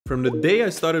From the day I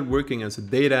started working as a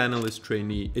data analyst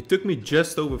trainee, it took me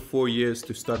just over 4 years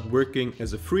to start working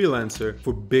as a freelancer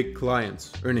for big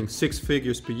clients, earning 6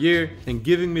 figures per year and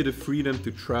giving me the freedom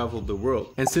to travel the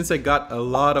world. And since I got a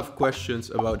lot of questions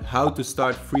about how to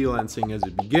start freelancing as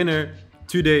a beginner,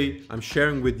 today, I'm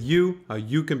sharing with you how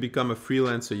you can become a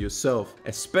freelancer yourself,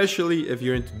 especially if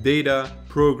you're into data,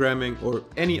 programming, or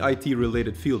any IT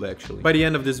related field actually. By the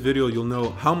end of this video, you'll know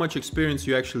how much experience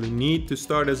you actually need to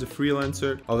start as a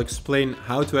freelancer. I'll explain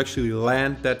how to actually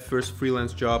land that first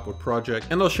freelance job or project,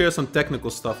 and I'll share some technical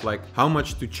stuff like how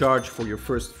much to charge for your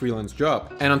first freelance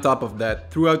job. And on top of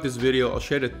that, throughout this video, I'll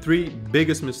share the 3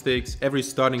 biggest mistakes every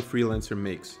starting freelancer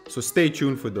makes. So stay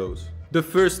tuned for those. The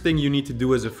first thing you need to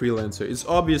do as a freelancer is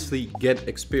obviously get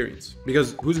experience.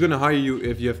 Because who's gonna hire you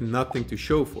if you have nothing to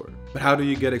show for it? But how do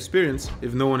you get experience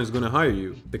if no one is gonna hire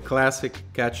you? The classic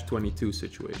catch-22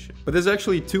 situation. But there's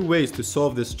actually 2 ways to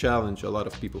solve this challenge a lot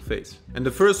of people face. And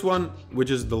the first one, which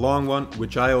is the long one,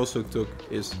 which I also took,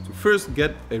 is to first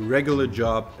get a regular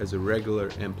job as a regular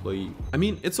employee. I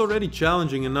mean, it's already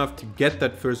challenging enough to get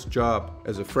that first job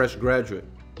as a fresh graduate.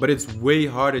 But it's way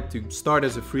harder to start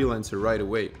as a freelancer right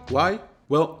away. Why?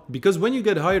 Well, because when you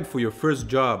get hired for your first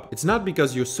job, it's not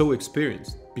because you're so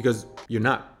experienced, because you're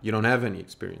not. You don't have any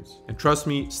experience. And trust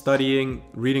me, studying,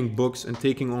 reading books, and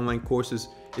taking online courses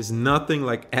is nothing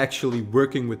like actually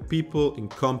working with people in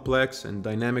complex and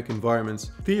dynamic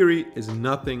environments. Theory is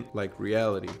nothing like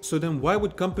reality. So then why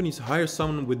would companies hire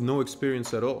someone with no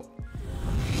experience at all?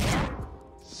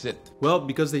 Well,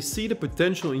 because they see the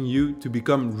potential in you to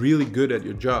become really good at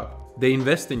your job. They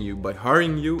invest in you by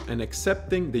hiring you and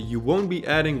accepting that you won't be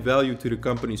adding value to the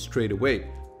company straight away.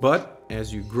 But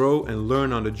as you grow and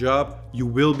learn on the job, you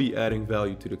will be adding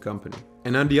value to the company.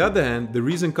 And on the other hand, the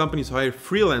reason companies hire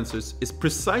freelancers is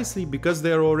precisely because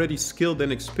they are already skilled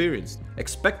and experienced,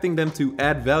 expecting them to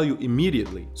add value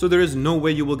immediately. So there is no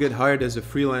way you will get hired as a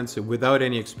freelancer without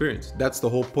any experience. That's the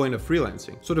whole point of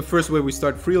freelancing. So the first way we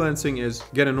start freelancing is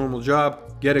get a normal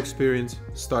job, get experience,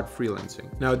 start freelancing.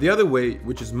 Now the other way,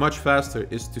 which is much faster,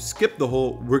 is to skip the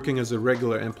whole working as a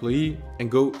regular employee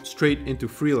and go straight into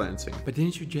freelancing. But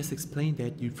didn't you just explain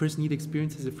that you first need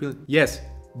experience as a freelancer? Yes.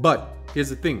 But here's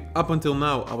the thing, up until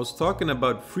now, I was talking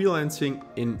about freelancing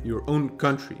in your own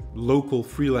country, local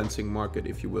freelancing market,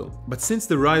 if you will. But since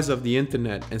the rise of the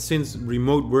internet and since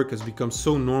remote work has become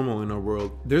so normal in our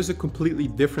world, there's a completely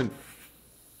different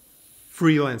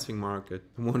freelancing market.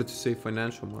 I wanted to say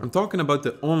financial market. I'm talking about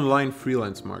the online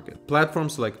freelance market.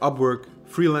 Platforms like Upwork,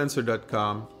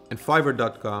 Freelancer.com, and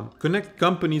Fiverr.com connect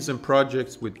companies and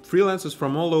projects with freelancers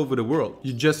from all over the world.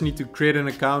 You just need to create an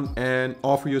account and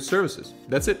offer your services.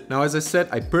 That's it. Now, as I said,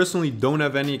 I personally don't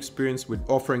have any experience with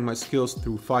offering my skills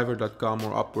through Fiverr.com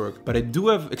or Upwork, but I do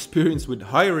have experience with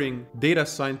hiring data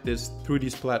scientists through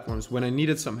these platforms when I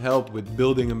needed some help with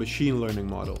building a machine learning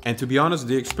model. And to be honest,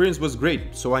 the experience was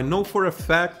great, so I know for a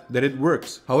fact that it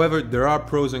works. However, there are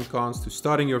pros and cons to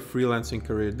starting your freelancing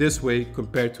career this way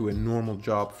compared to a normal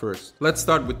job first. Let's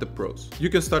start with the pros. You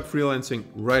can start freelancing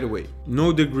right away.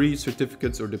 No degree,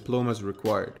 certificates, or diplomas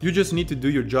required. You just need to do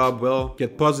your job well,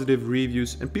 get positive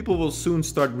reviews, and people will soon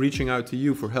start reaching out to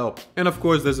you for help. And of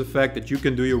course, there's the fact that you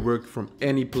can do your work from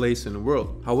any place in the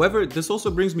world. However, this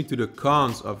also brings me to the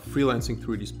cons of freelancing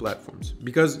through these platforms,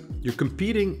 because you're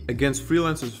competing against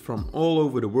freelancers from all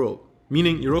over the world.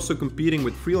 Meaning you're also competing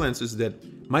with freelancers that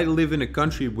might live in a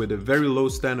country with a very low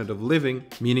standard of living,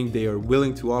 meaning they are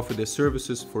willing to offer their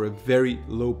services for a very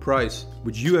low price,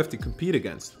 which you have to compete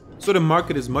against. So the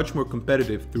market is much more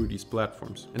competitive through these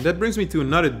platforms. And that brings me to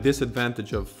another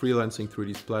disadvantage of freelancing through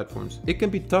these platforms. It can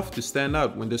be tough to stand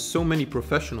out when there's so many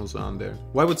professionals on there.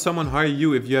 Why would someone hire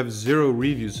you if you have 0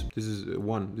 reviews? This is a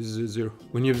 1, this is a 0.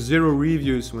 When you have 0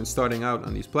 reviews when starting out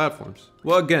on these platforms.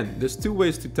 Well, again, there's 2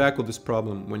 ways to tackle this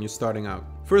problem when you're starting out.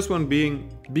 First one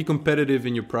being, be competitive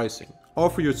in your pricing.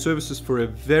 Offer your services for a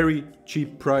very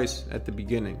cheap price at the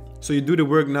beginning. So you do the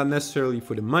work not necessarily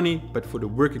for the money, but for the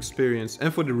work experience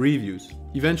and for the reviews.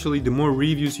 Eventually, the more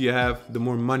reviews you have, the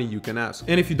more money you can ask.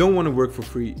 And if you don't want to work for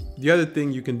free, the other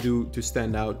thing you can do to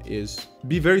stand out is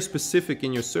be very specific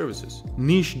in your services.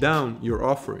 Niche down your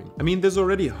offering. I mean, there's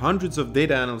already hundreds of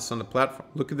data analysts on the platform.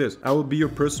 Look at this. I will be your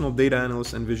personal data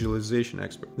analyst and visualization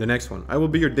expert. The next one, I will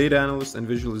be your data analyst and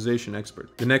visualization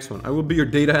expert. The next one, I will be your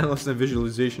data analyst and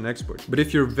visualization expert. But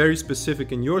if you're very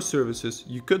specific in your services,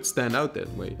 you could stand out that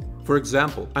way. For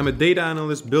example, I'm a data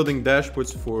analyst building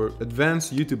dashboards for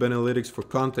advanced YouTube analytics for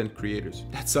content creators.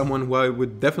 That's someone who I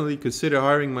would definitely consider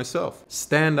hiring myself.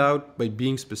 Stand out by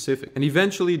being specific. And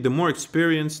eventually, the more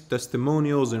experience,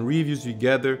 testimonials, and reviews you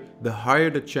gather, the higher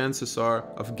the chances are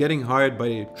of getting hired by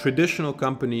a traditional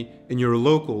company in your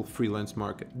local freelance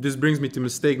market. This brings me to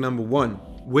mistake number 1,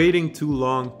 waiting too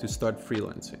long to start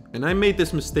freelancing. And I made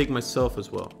this mistake myself as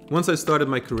well. Once I started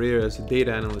my career as a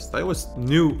data analyst, I always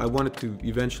knew I wanted to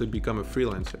eventually become a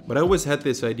freelancer. But I always had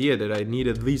this idea that I need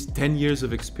at least 10 years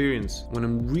of experience. When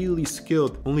I'm really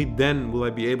skilled, only then will I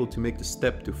be able to make the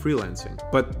step to freelancing.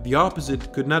 But the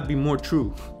opposite could not be more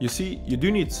true. You see, you do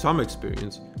need some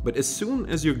experience, but as soon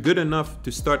as you're good enough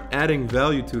to start adding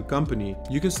value to a company,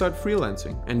 you can start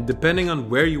freelancing. And depending on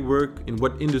where you work, in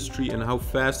what industry, and how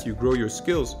fast you grow your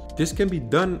skills, this can be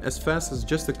done as fast as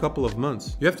just a couple of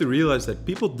months. You have to realize that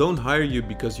people don't hire you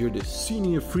because you're the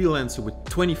senior freelancer with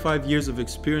 25 years of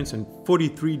experience and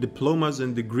 43 diplomas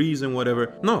and degrees and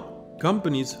whatever. No.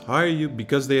 Companies hire you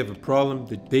because they have a problem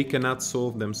that they cannot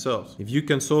solve themselves. If you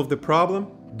can solve the problem,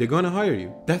 they're gonna hire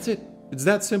you. That's it. It's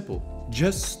that simple.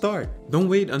 Just start. Don't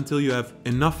wait until you have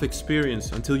enough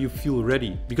experience, until you feel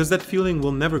ready, because that feeling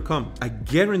will never come. I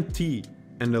guarantee,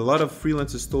 and a lot of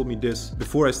freelancers told me this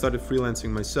before I started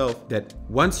freelancing myself, that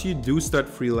once you do start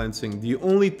freelancing, the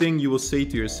only thing you will say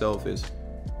to yourself is,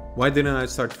 why didn't I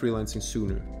start freelancing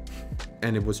sooner?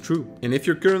 And it was true. And if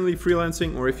you're currently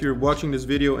freelancing, or if you're watching this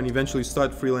video and eventually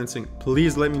start freelancing,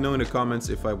 please let me know in the comments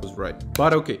if I was right.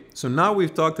 But okay, so now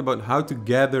we've talked about how to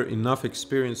gather enough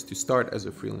experience to start as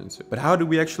a freelancer. But how do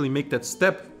we actually make that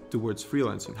step towards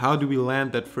freelancing? How do we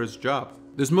land that first job?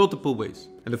 There's multiple ways.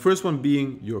 And the first one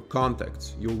being your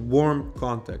contacts, your warm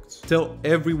contacts. Tell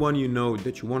everyone you know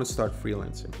that you want to start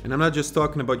freelancing. And I'm not just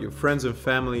talking about your friends and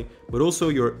family, but also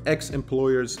your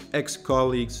ex-employers,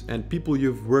 ex-colleagues, and people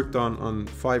you've worked on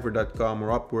Fiverr.com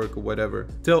or Upwork or whatever.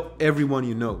 Tell everyone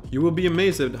you know. You will be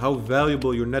amazed at how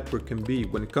valuable your network can be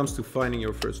when it comes to finding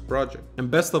your first project.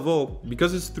 And best of all,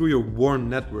 because it's through your warm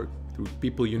network, through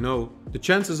people you know, the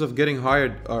chances of getting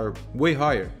hired are way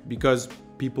higher because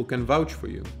people can vouch for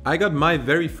you. I got my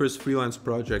very first freelance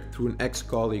project through an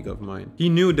ex-colleague of mine. He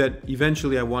knew that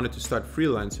eventually I wanted to start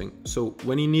freelancing, so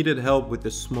when he needed help with a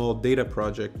small data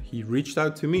project, he reached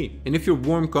out to me. And if your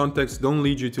warm contacts don't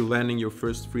lead you to landing your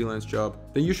first freelance job,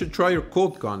 then you should try your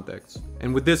cold contacts.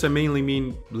 And with this I mainly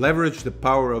mean leverage the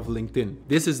power of LinkedIn.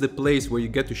 This is the place where you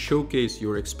get to showcase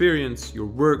your experience, your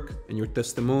work, and your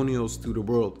testimonials to the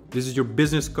world. This is your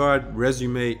business card,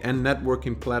 resume, and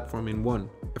networking platform in one.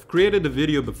 I've created a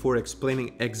video before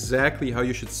explaining exactly how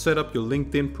you should set up your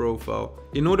LinkedIn profile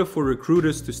in order for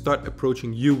recruiters to start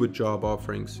approaching you with job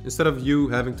offerings instead of you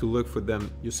having to look for them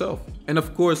yourself. And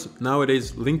of course,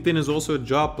 nowadays, LinkedIn is also a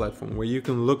job platform where you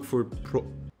can look for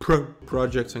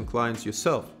projects and clients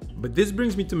yourself. But this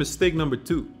brings me to mistake number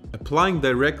 2, applying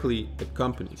directly at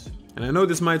companies. And I know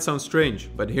this might sound strange,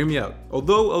 but hear me out.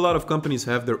 Although a lot of companies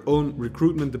have their own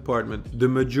recruitment department, the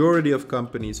majority of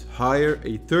companies hire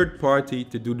a third party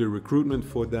to do the recruitment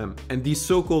for them. And these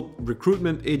so-called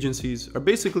recruitment agencies are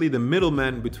basically the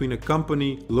middleman between a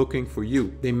company looking for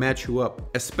you. They match you up,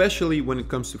 especially when it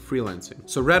comes to freelancing.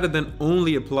 So rather than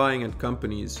only applying at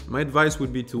companies, my advice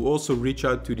would be to also reach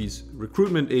out to these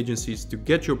recruitment agencies to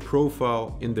get your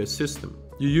profile in their system.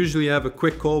 You usually have a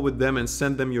quick call with them and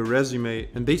send them your resume,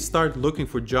 and they start looking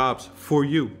for jobs for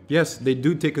you. Yes, they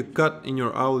do take a cut in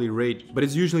your hourly rate, but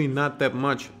it's usually not that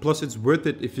much. Plus it's worth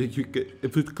it if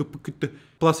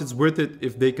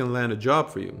they can land a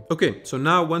job for you. Okay, so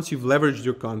now once you've leveraged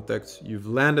your contacts, you've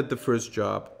landed the first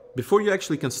job, before you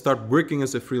actually can start working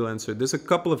as a freelancer, there's a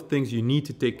couple of things you need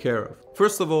to take care of.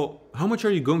 First of all, how much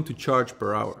are you going to charge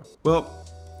per hour? Well,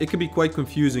 it can be quite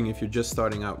confusing if you're just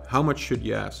starting out. How much should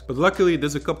you ask? But luckily,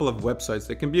 there's a couple of websites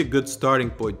that can be a good starting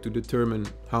point to determine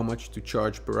how much to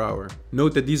charge per hour.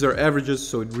 Note that these are averages,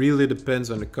 so it really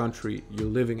depends on the country you're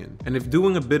living in. And if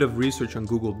doing a bit of research on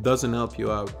Google doesn't help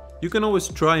you out, you can always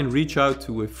try and reach out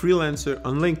to a freelancer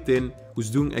on LinkedIn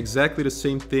who's doing exactly the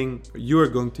same thing you are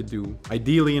going to do,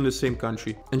 ideally in the same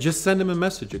country, and just send them a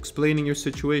message explaining your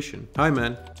situation. Hi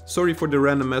man, sorry for the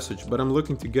random message, but I'm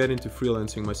looking to get into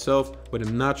freelancing myself, but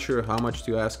I'm not sure how much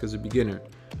to ask as a beginner.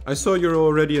 I saw you're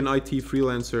already an IT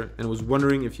freelancer and was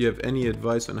wondering if you have any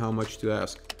advice on how much to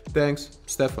ask. Thanks,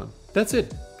 Stefan. That's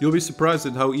it. You'll be surprised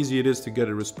at how easy it is to get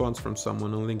a response from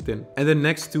someone on LinkedIn. And the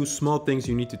next 2 small things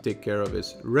you need to take care of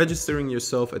is registering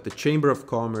yourself at the Chamber of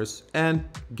Commerce and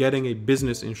getting a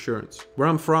business insurance. Where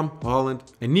I'm from, Holland,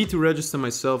 I need to register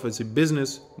myself as a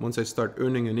business once I start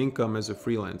earning an income as a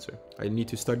freelancer. I need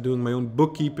to start doing my own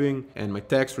bookkeeping and my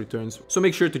tax returns, so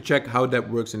make sure to check how that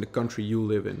works in the country you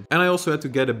live in. And I also had to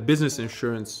get a business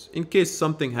insurance in case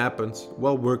something happens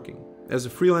while working. As a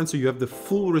freelancer, you have the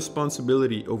full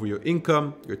responsibility over your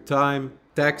income, your time,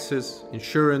 taxes,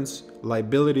 insurance,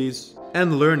 liabilities,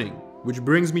 and learning. Which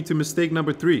brings me to mistake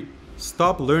number 3.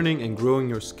 Stop learning and growing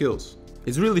your skills.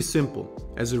 It's really simple.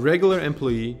 As a regular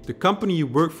employee, the company you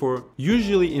work for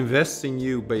usually invests in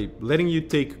you by letting you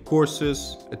take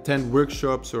courses, attend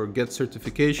workshops, or get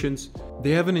certifications. They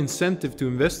have an incentive to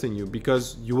invest in you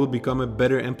because you will become a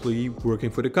better employee working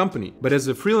for the company. But as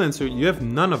a freelancer, you have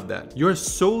none of that. You're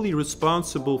solely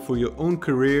responsible for your own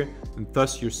career and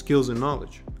thus your skills and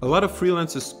knowledge. A lot of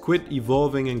freelancers quit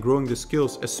evolving and growing the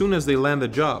skills as soon as they land a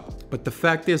job. But the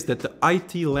fact is that the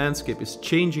IT landscape is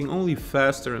changing only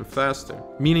faster and faster.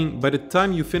 Meaning, by the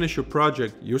time you finish your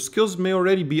project, your skills may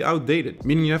already be outdated,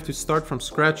 meaning you have to start from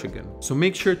scratch again. So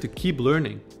make sure to keep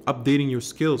learning, updating your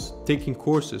skills, taking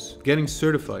courses, getting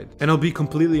certified. And I'll be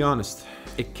completely honest,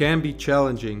 it can be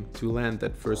challenging to land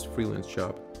that first freelance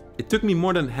job. It took me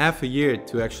more than half a year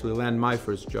to actually land my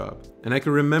first job. And I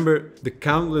can remember the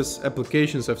countless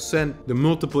applications I've sent, the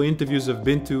multiple interviews I've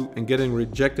been to, and getting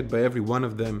rejected by every one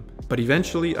of them. But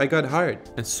eventually I got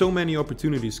hired, and so many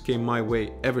opportunities came my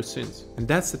way ever since. And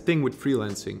that's the thing with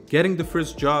freelancing. Getting the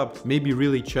first job may be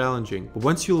really challenging, but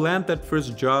once you land that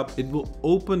first job, it will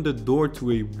open the door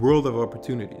to a world of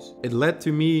opportunities. It led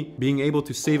to me being able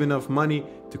to save enough money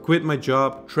to quit my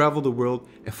job, travel the world,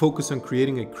 and focus on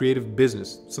creating a creative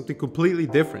business, something completely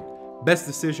different. Best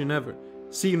decision ever.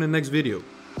 See you in the next video.